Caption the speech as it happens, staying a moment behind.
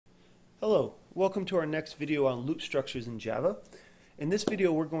Hello, welcome to our next video on loop structures in Java. In this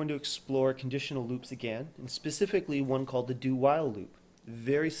video we're going to explore conditional loops again, and specifically one called the do-while loop.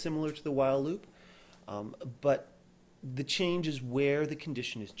 Very similar to the while loop, but the change is where the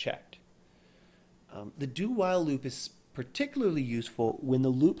condition is checked. The do-while loop is particularly useful when the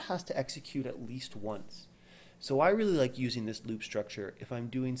loop has to execute at least once. So I really like using this loop structure if I'm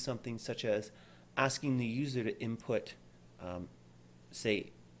doing something such as asking the user to input,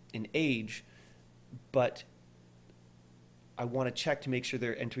 say, an age, but I want to check to make sure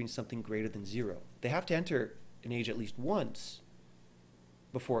they're entering something greater than 0. They have to enter an age at least once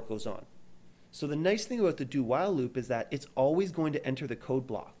before it goes on. So the nice thing about the do-while loop is that it's always going to enter the code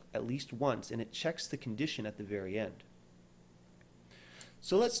block at least once, and it checks the condition at the very end.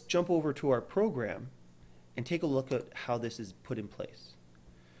 So let's jump over to our program and take a look at how this is put in place.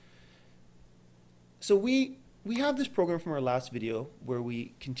 So we have this program from our last video where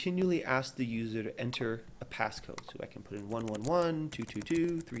we continually ask the user to enter a passcode. So I can put in 111,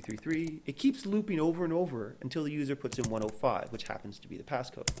 222, 333. It keeps looping over and over until the user puts in 105, which happens to be the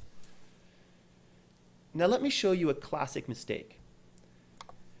passcode. Now let me show you a classic mistake.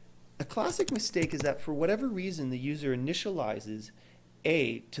 A classic mistake is that for whatever reason the user initializes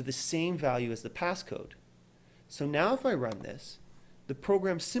A to the same value as the passcode. So now if I run this, the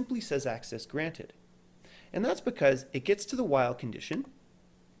program simply says access granted. And that's because it gets to the while condition,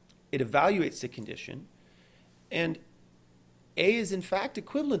 it evaluates the condition, and A is in fact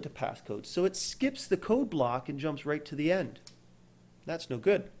equivalent to passcode, so it skips the code block and jumps right to the end. That's no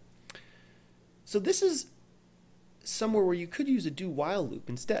good. So this is somewhere where you could use a do-while loop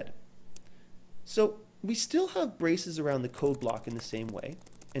instead. So we still have braces around the code block in the same way,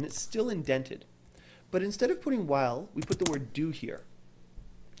 and it's still indented. But instead of putting while, we put the word do here.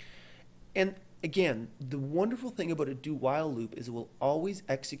 And again, the wonderful thing about a do-while loop is it will always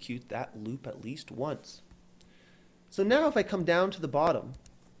execute that loop at least once. So now if I come down to the bottom,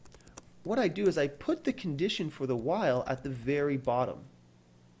 what I do is I put the condition for the while at the very bottom.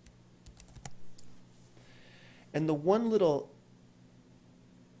 And the one little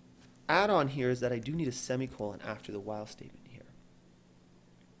add-on here is that I do need a semicolon after the while statement here.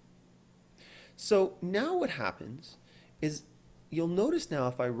 So now what happens is you'll notice now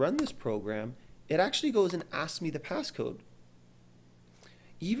if I run this program, it actually goes and asks me the passcode,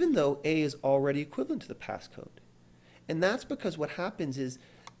 even though A is already equivalent to the passcode. And that's because what happens is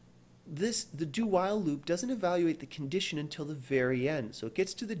the do-while loop doesn't evaluate the condition until the very end. So it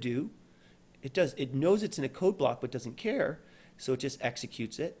gets to the do, it knows it's in a code block but doesn't care, so it just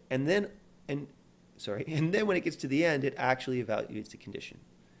executes it, and then when it gets to the end, it actually evaluates the condition.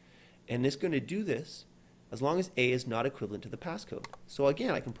 And it's going to do this as long as A is not equivalent to the passcode. So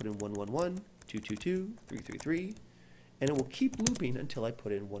again, I can put in 111, 222, 333, and it will keep looping until I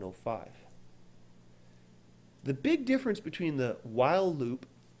put in 105. The big difference between the while loop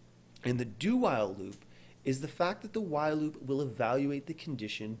and the do-while loop is the fact that the while loop will evaluate the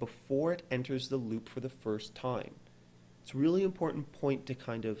condition before it enters the loop for the first time. It's a really important point to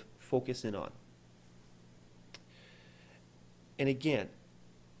kind of focus in on. And again,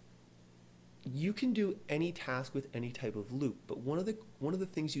 you can do any task with any type of loop, but one of the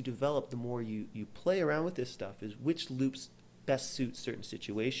things you develop the more you play around with this stuff is which loops best suit certain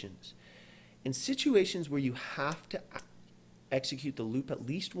situations. In situations where you have to execute the loop at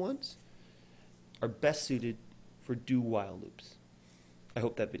least once are best suited for do-while loops. I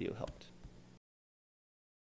hope that video helped.